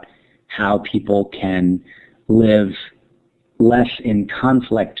figuring out how people can live less in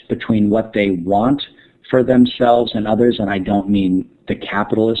conflict between what they want for themselves and others. And I don't mean the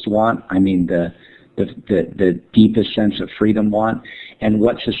capitalist want, I mean the deepest sense of freedom want, and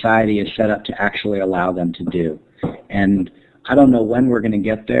what society is set up to actually allow them to do. And I don't know when we're going to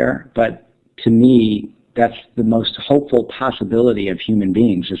get there, but to me, that's the most hopeful possibility of human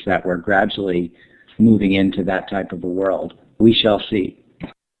beings, is that we're gradually moving into that type of a world. We shall see.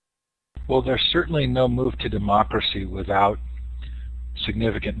 Well, there's certainly no move to democracy without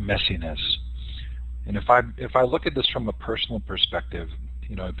significant messiness. And if I look at this from a personal perspective,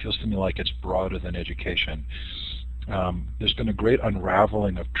 it feels to me like it's broader than education. There's been a great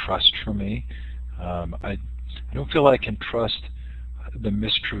unraveling of trust for me. I don't feel I can trust the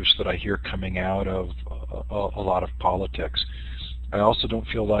mistruths that I hear coming out of a lot of politics. I also don't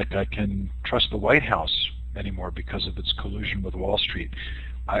feel like I can trust the White House anymore because of its collusion with Wall Street.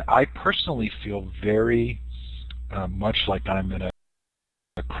 I personally feel very much like I'm in a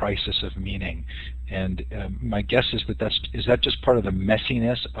crisis of meaning, and my guess is is that just part of the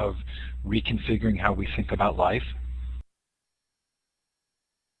messiness of reconfiguring how we think about life?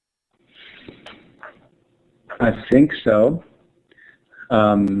 I think so.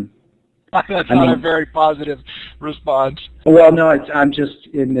 That's not a very positive response. Well, no, I'm just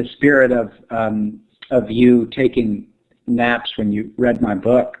in the spirit of you taking naps when you read my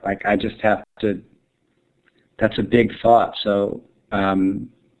book. Like, I just have to. That's a big thought. So I'm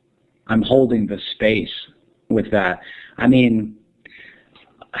holding the space with that. I mean,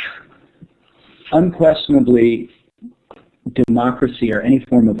 unquestionably, democracy or any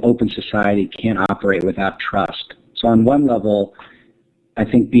form of open society can't operate without trust. So on one level, I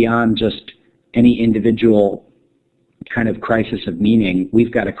think beyond just any individual kind of crisis of meaning,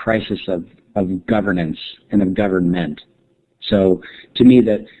 we've got a crisis of governance and of government. So to me,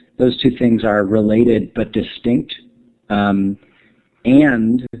 that those two things are related but distinct.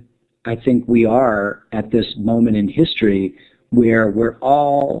 And I think we are at this moment in history where we're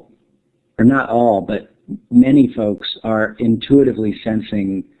all, or not all, but many folks are intuitively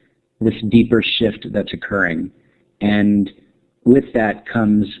sensing this deeper shift that's occurring. And with that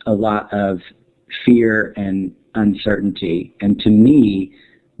comes a lot of fear and uncertainty. And to me,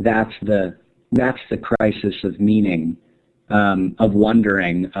 that's the crisis of meaning, of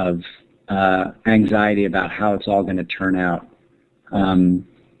wondering, of anxiety about how it's all going to turn out.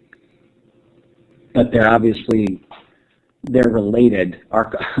 But they're related.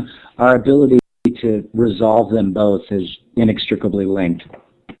 Our ability to resolve them both is inextricably linked.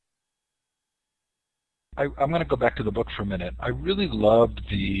 I'm going to go back to the book for a minute. I really loved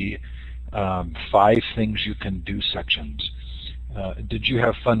the 5 things you can do sections. Did you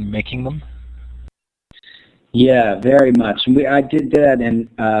have fun making them? Yeah, very much. I did that in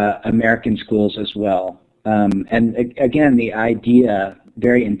American schools as well. And again, the idea,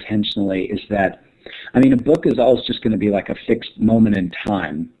 very intentionally, is that, I mean, a book is always just going to be like a fixed moment in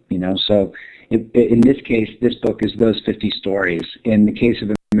time, So in this case, this book is those 50 stories. In the case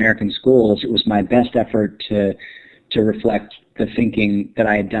of American schools, it was my best effort to reflect the thinking that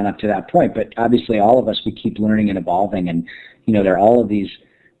I had done up to that point. But obviously, all of us, we keep learning and evolving, and there are all of these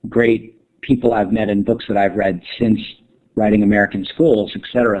great people I've met and books that I've read since writing American Schools,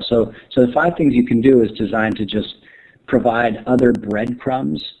 etc. So the 5 things you can do is designed to just provide other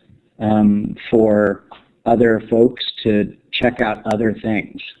breadcrumbs for other folks to check out other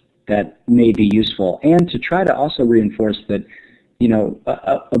things that may be useful, and to try to also reinforce that,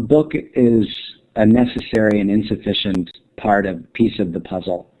 a book is a necessary and insufficient piece of the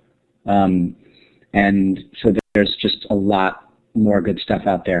puzzle. And so there's just a lot more good stuff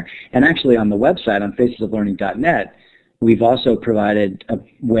out there. And actually on the website, on facesoflearning.net, we've also provided a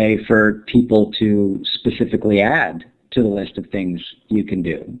way for people to specifically add to the list of things you can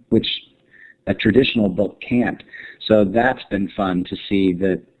do, which a traditional book can't. So that's been fun to see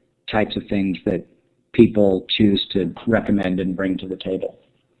the types of things that people choose to recommend and bring to the table.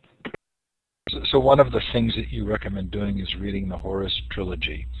 So one of the things that you recommend doing is reading the Horace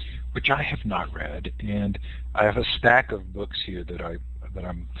trilogy, which I have not read, and I have a stack of books here that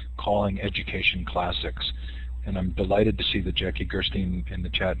I'm calling education classics, and I'm delighted to see that Jackie Gerstein in the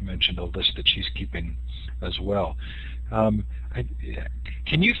chat mentioned a list that she's keeping as well.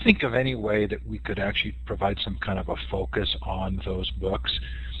 Can you think of any way that we could actually provide some kind of a focus on those books?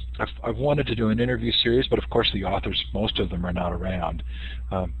 I've wanted to do an interview series, but of course the authors, most of them are not around.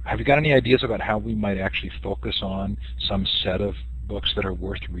 Have you got any ideas about how we might actually focus on some set of books that are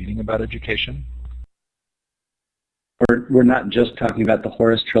worth reading about education? We're not just talking about the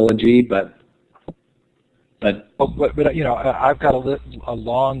Horace trilogy, but I've got a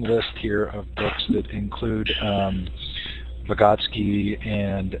long list here of books that include Vygotsky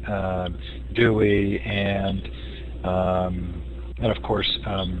and Dewey and of course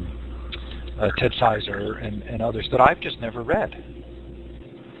Ted Sizer and others that I've just never read.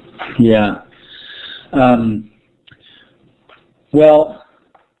 Yeah. Well,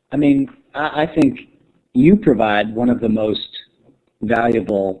 I mean, I think you provide one of the most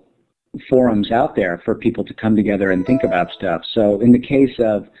valuable forums out there for people to come together and think about stuff. So in the case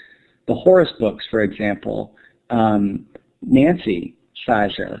of the Horace books, for example, Nancy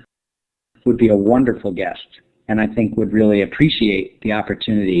Sizer would be a wonderful guest, and I think would really appreciate the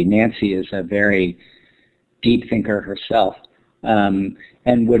opportunity. Nancy is a very deep thinker herself,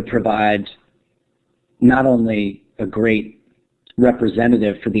 and would provide not only a great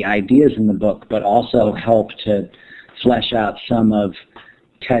representative for the ideas in the book, but also help to flesh out some of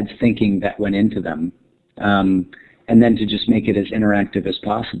Ted's thinking that went into them, and then to just make it as interactive as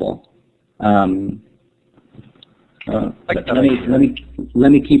possible. Let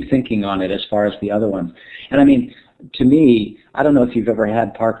me keep thinking on it as far as the other ones. And I mean, to me, I don't know if you've ever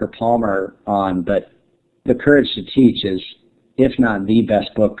had Parker Palmer on, but The Courage to Teach is, if not the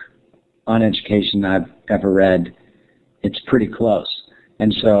best book on education I've ever read. It's pretty close.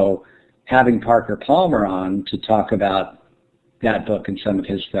 And so having Parker Palmer on to talk about that book and some of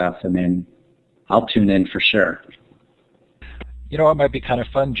his stuff, I mean, I'll tune in for sure. You know what might be kind of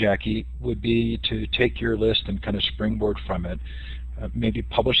fun, Jackie, would be to take your list and kind of springboard from it, maybe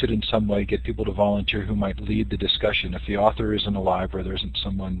publish it in some way, get people to volunteer who might lead the discussion. If the author isn't alive or there isn't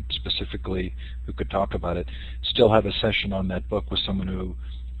someone specifically who could talk about it, still have a session on that book with someone who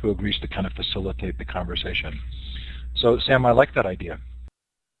agrees to kind of facilitate the conversation. So, Sam, I like that idea.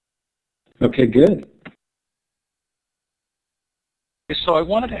 Okay, good. So I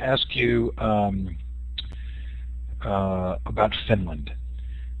wanted to ask you about Finland.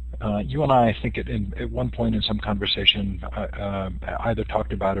 You and I think at one point in some conversation either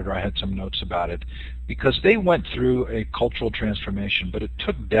talked about it or I had some notes about it, because they went through a cultural transformation, but it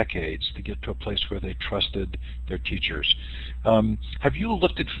took decades to get to a place where they trusted their teachers. Have you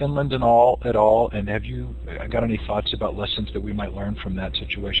looked at Finland at all, and have you got any thoughts about lessons that we might learn from that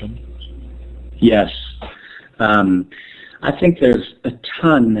situation? Yes. I think there's a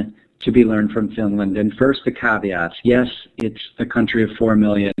ton to be learned from Finland. And first, the caveats. Yes, it's a country of 4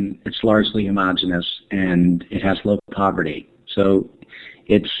 million. It's largely homogenous, and it has low poverty. So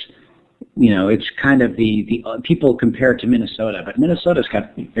it's, it's kind of the people compare it to Minnesota, but Minnesota's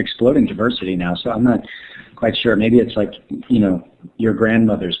got exploding diversity now. So I'm not quite sure. Maybe it's like, your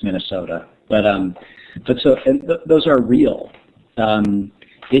grandmother's Minnesota. But those are real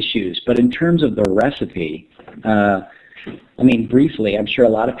issues. But in terms of the recipe, I mean, briefly, I'm sure a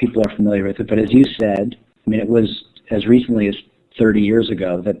lot of people are familiar with it, but as you said, I mean, it was as recently as 30 years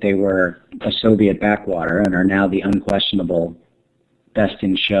ago that they were a Soviet backwater and are now the unquestionable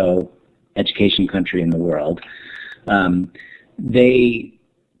best-in-show education country in the world. Part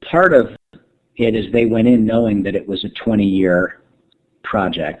of it is they went in knowing that it was a 20-year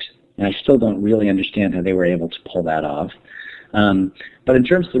project, and I still don't really understand how they were able to pull that off. But in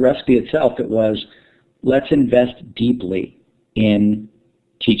terms of the recipe itself, it was, let's invest deeply in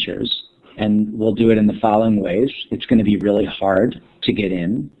teachers And we'll do it in the following ways. It's going to be really hard to get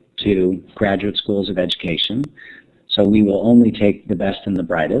in to graduate schools of education, so we will only take the best and the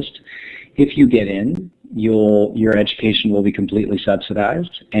brightest. If you get in, your education will be completely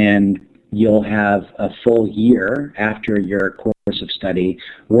subsidized, and you'll have a full year after your course of study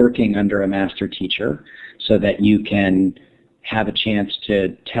working under a master teacher so that you can have a chance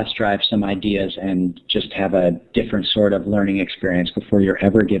to test drive some ideas and just have a different sort of learning experience before you're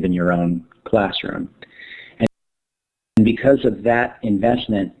ever given your own classroom. And because of that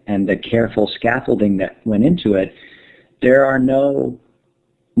investment and the careful scaffolding that went into it, there are no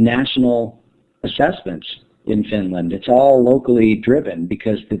national assessments in Finland. It's all locally driven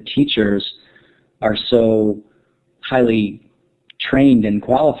because the teachers are so highly trained and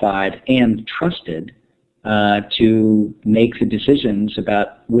qualified and trusted to make the decisions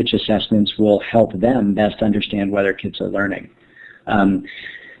about which assessments will help them best understand whether kids are learning.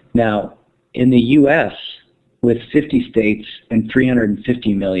 Now, in the U.S., with 50 states and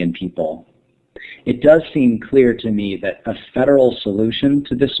 350 million people, it does seem clear to me that a federal solution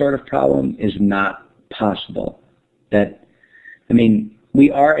to this sort of problem is not possible.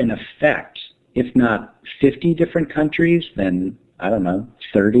 We are in effect, if not 50 different countries, then, I don't know,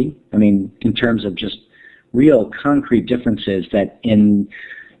 30. In terms of just real concrete differences that in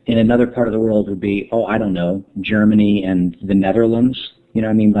another part of the world would be, I don't know, Germany and the Netherlands.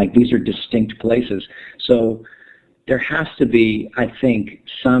 These are distinct places. So there has to be, I think,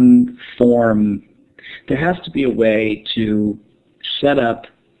 there has to be a way to set up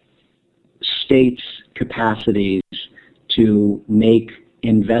states' capacities to make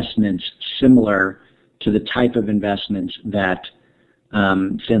investments similar to the type of investments that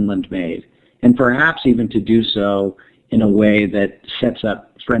Finland made, and perhaps even to do so in a way that sets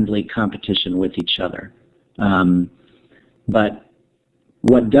up friendly competition with each other. But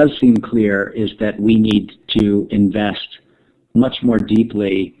what does seem clear is that we need to invest much more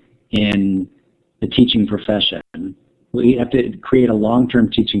deeply in the teaching profession. We have to create a long-term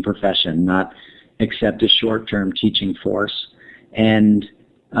teaching profession, not accept a short-term teaching force. And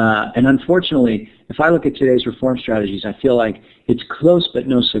unfortunately, if I look at today's reform strategies, I feel like it's close but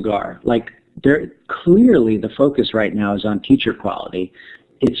no cigar. Clearly the focus right now is on teacher quality.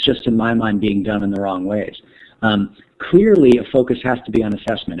 It's just, in my mind, being done in the wrong ways. Clearly a focus has to be on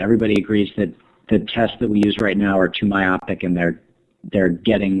assessment. Everybody agrees that the tests that we use right now are too myopic and they're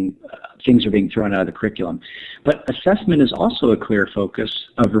getting, things are being thrown out of the curriculum. But assessment is also a clear focus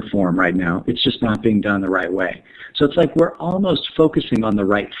of reform right now. It's just not being done the right way. So it's like we're almost focusing on the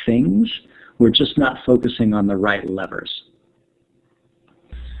right things. We're just not focusing on the right levers.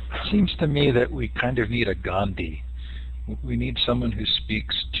 It seems to me that we kind of need a Gandhi. We need someone who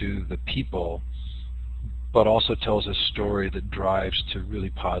speaks to the people, but also tells a story that drives to really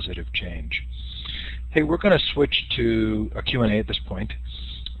positive change. Hey, we're going to switch to a Q&A at this point.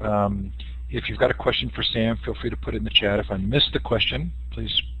 If you've got a question for Sam, feel free to put it in the chat. If I missed the question,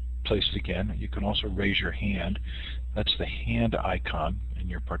 please place it again. You can also raise your hand. That's the hand icon in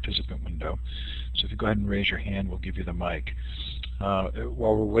your participant window. So if you go ahead and raise your hand, we'll give you the mic.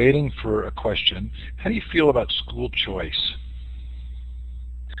 While we're waiting for a question, how do you feel about school choice?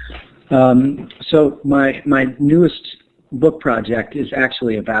 So my newest book project is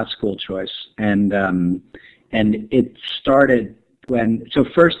actually about school choice, and it started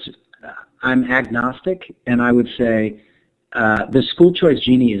first I'm agnostic, and I would say the school choice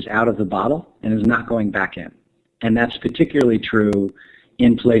genie is out of the bottle and is not going back in. And that's particularly true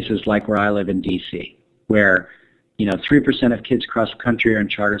in places like where I live in DC, where 3% of kids across the country are in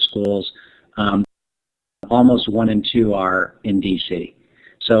charter schools. Almost 1 in 2 are in DC.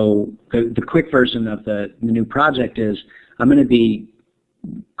 So the quick version of the new project is I'm going to be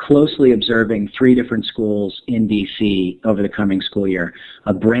closely observing 3 different schools in DC over the coming school year.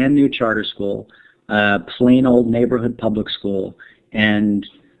 A brand new charter school, a plain old neighborhood public school, and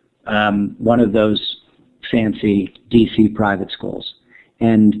one of those fancy DC private schools.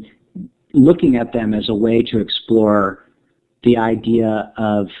 And looking at them as a way to explore the idea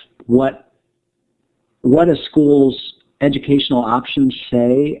of what a school's educational options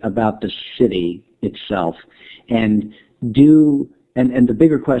say about the city itself, and the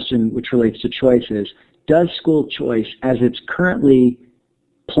bigger question, which relates to choice, is does school choice, as it's currently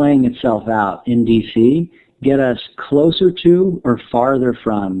playing itself out in DC, get us closer to or farther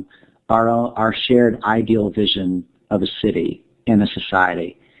from our shared ideal vision of a city and a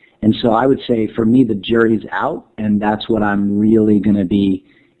society? And so I would say, for me, the jury's out, and that's what I'm really going to be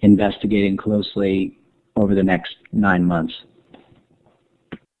investigating closely over the next 9 months.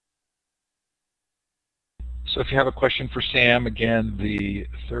 So if you have a question for Sam, again, the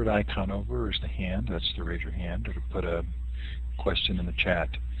third icon over is the hand. That's to raise your hand or to put a question in the chat.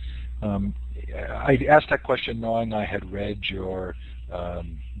 I asked that question knowing I had read your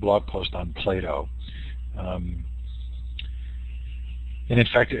blog post on Plato. And in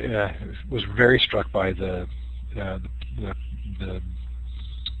fact, was very struck by the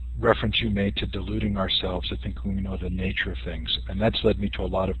reference you made to deluding ourselves to thinking we know the nature of things. And that's led me to a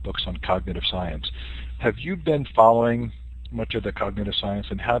lot of books on cognitive science. Have you been following much of the cognitive science,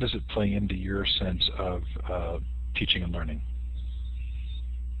 and how does it play into your sense of teaching and learning?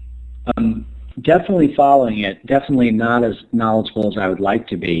 Definitely following it. Definitely not as knowledgeable as I would like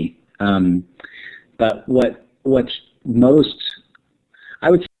to be. But what's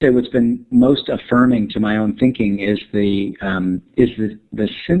been most affirming to my own thinking is the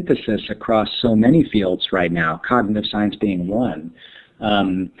synthesis across so many fields right now, cognitive science being one,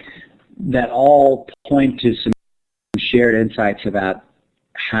 that all point to some shared insights about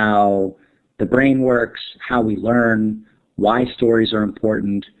how the brain works, how we learn, why stories are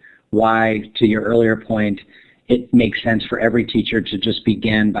important, why, to your earlier point, it makes sense for every teacher to just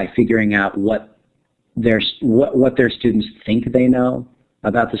begin by figuring out what their students think they know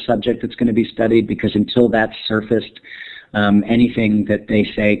about the subject that's going to be studied, because until that's surfaced, anything that they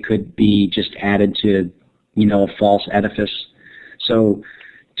say could be just added to, a false edifice. So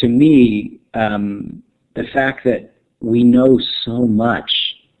to me, the fact that we know so much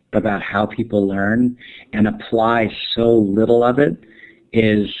about how people learn and apply so little of it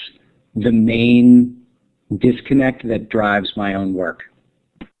is the main disconnect that drives my own work.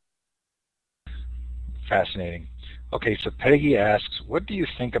 Fascinating. Okay, so Peggy asks, what do you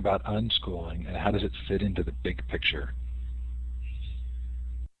think about unschooling, and how does it fit into the big picture?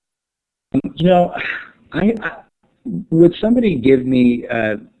 Would somebody give me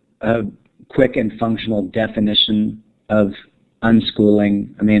a quick and functional definition of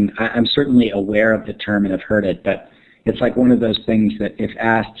unschooling? I mean, I'm certainly aware of the term and have heard it, but it's like one of those things that if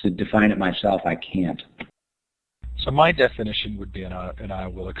asked to define it myself, I can't. So my definition would be, and I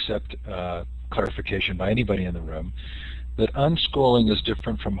will accept clarification by anybody in the room, that unschooling is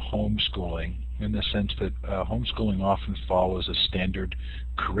different from homeschooling in the sense that homeschooling often follows a standard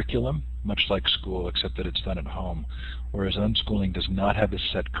curriculum, much like school, except that it's done at home, whereas unschooling does not have a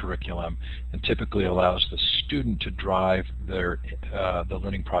set curriculum and typically allows the student to drive the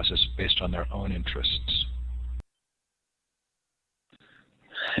learning process based on their own interests.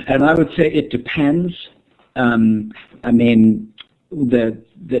 And I would say it depends. I mean,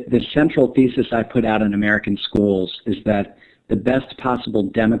 the central thesis I put out in American schools is that the best possible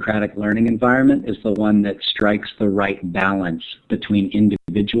democratic learning environment is the one that strikes the right balance between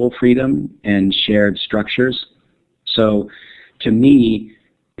individual freedom and shared structures. So to me,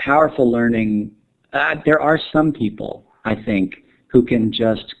 powerful learning, there are some people, I think, who can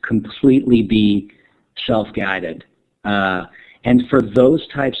just completely be self-guided. And for those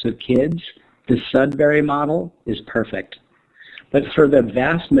types of kids, the Sudbury model is perfect. But for the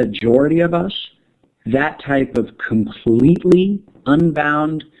vast majority of us, that type of completely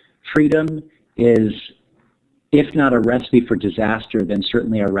unbound freedom is, if not a recipe for disaster, then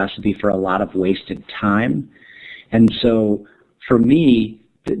certainly a recipe for a lot of wasted time. And so for me,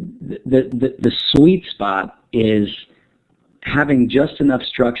 the sweet spot is having just enough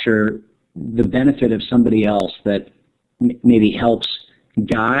structure, the benefit of somebody else that maybe helps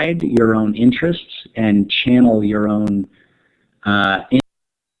guide your own interests and channel your own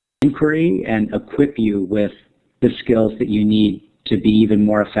inquiry and equip you with the skills that you need to be even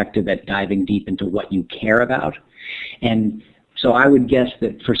more effective at diving deep into what you care about. And so I would guess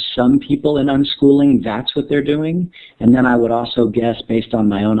that for some people in unschooling, that's what they're doing. And then I would also guess, based on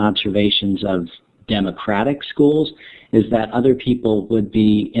my own observations of democratic schools, is that other people would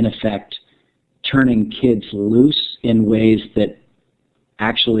be, in effect, turning kids loose in ways that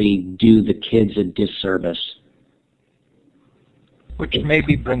actually do the kids a disservice. Which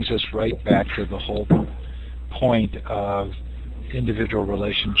maybe brings us right back to the whole point of individual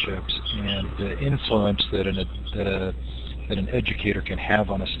relationships and the influence that an educator can have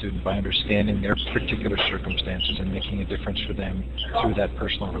on a student by understanding their particular circumstances and making a difference for them through that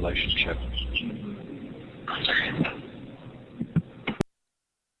personal relationship.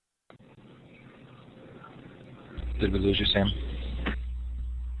 Did we lose you, Sam?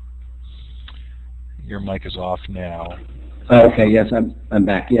 Your mic is off now. Okay, yes, I'm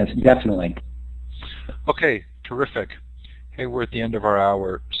back. Yes, definitely. Okay, terrific. Hey, we're at the end of our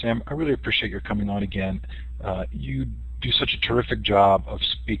hour. Sam, I really appreciate your coming on again. You do such a terrific job of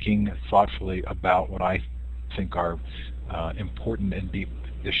speaking thoughtfully about what I think are important and deep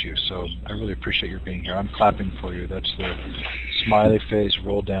issue. So I really appreciate your being here. I'm clapping for you. That's the smiley face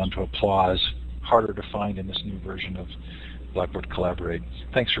rolled down to applause. Harder to find in this new version of Blackboard Collaborate.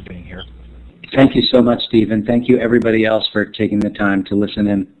 Thanks for being here. Thank you so much, Stephen. Thank you, everybody else, for taking the time to listen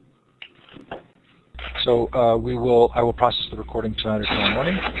in. So I will process the recording tonight or tomorrow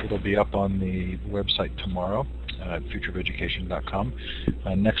morning. It'll be up on the website tomorrow at futureofeducation.com.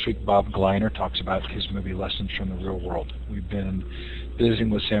 Next week, Bob Gleiner talks about his movie Lessons from the Real World. We've been visiting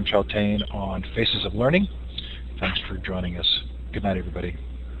with Sam Chaltain on Faces of Learning. Thanks for joining us. Good night, everybody.